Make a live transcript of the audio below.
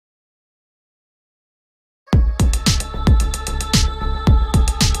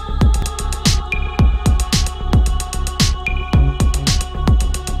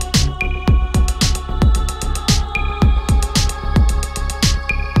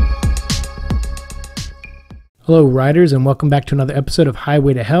Hello riders, and welcome back to another episode of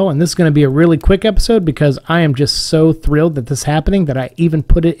Highway to Hell. And this is going to be a really quick episode because I am just so thrilled that this is happening that I even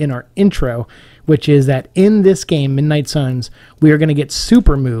put it in our intro, which is that in this game, Midnight Suns, we are going to get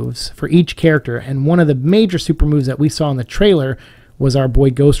super moves for each character. And one of the major super moves that we saw in the trailer was our boy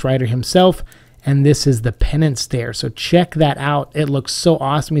Ghost Rider himself. And this is the Penance there. So check that out. It looks so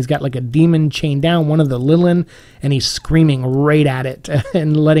awesome. He's got like a demon chained down, one of the Lilin, and he's screaming right at it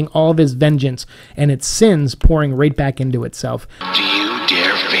and letting all of his vengeance and its sins pouring right back into itself. Do you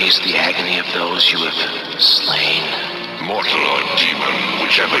dare face the agony of those you have slain? Mortal or demon,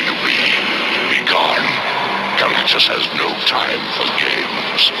 whichever you be gone. Galactus has no time for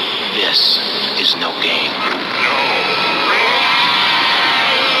games. This is no game. No.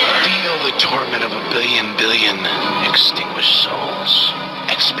 Feel the torment of a billion extinguished souls.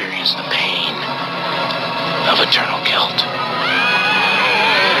 Experience the pain of eternal guilt.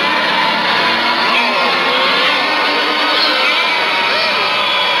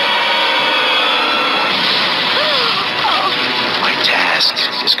 My task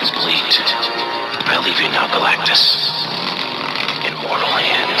is complete. I leave you now, Galactus, in mortal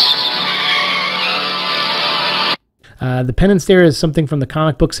hands. The Penance there is something from the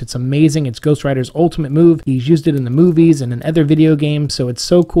comic books. It's amazing. It's Ghost Rider's ultimate move. He's used it in the movies and in other video games, so it's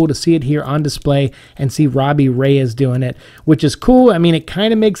so cool to see it here on display and see Robbie Reyes doing it, which is cool. I mean, it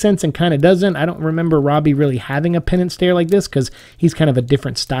kind of makes sense and kind of doesn't. I don't remember Robbie really having a Penance there like this because he's kind of a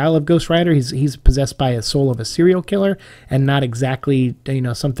different style of Ghost Rider. He's possessed by a soul of a serial killer and not exactly,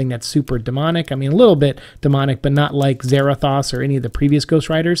 something that's super demonic. I mean, a little bit demonic, but not like Zarathos or any of the previous Ghost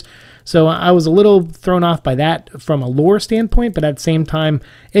Riders. So I was a little thrown off by that from a lore standpoint, but at the same time,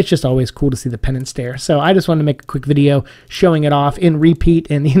 it's just always cool to see the Penance there. So I just wanted to make a quick video showing it off in repeat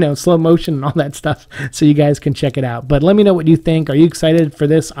and, slow motion and all that stuff so you guys can check it out. But let me know what you think. Are you excited for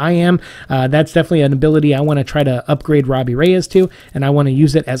this? I am. That's definitely an ability I want to try to upgrade Robbie Reyes to, and I want to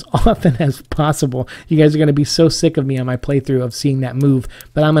use it as often as possible. You guys are going to be so sick of me on my playthrough of seeing that move,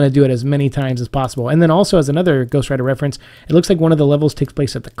 but I'm going to do it as many times as possible. And then also as another Ghost Rider reference, it looks like one of the levels takes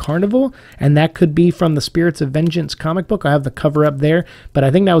place at the Carnival, and that could be from the Spirits of Vengeance comic book. I have the cover up there, but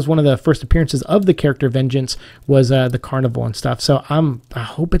I think that was one of the first appearances of the character Vengeance was the Carnival and stuff. So I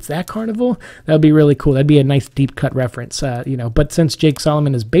hope it's that Carnival. That would be really cool. That'd be a nice deep cut reference, But since Jake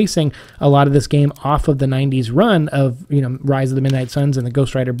Solomon is basing a lot of this game off of the 90s run of, Rise of the Midnight Suns and the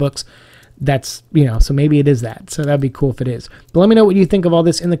Ghost Rider books, that's, so maybe it is that. So that'd be cool if it is. But let me know what you think of all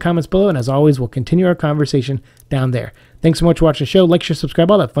this in the comments below. And as always, we'll continue our conversation down there. Thanks so much for watching the show. Like, share, subscribe,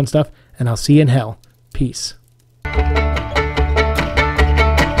 all that fun stuff. And I'll see you in hell. Peace.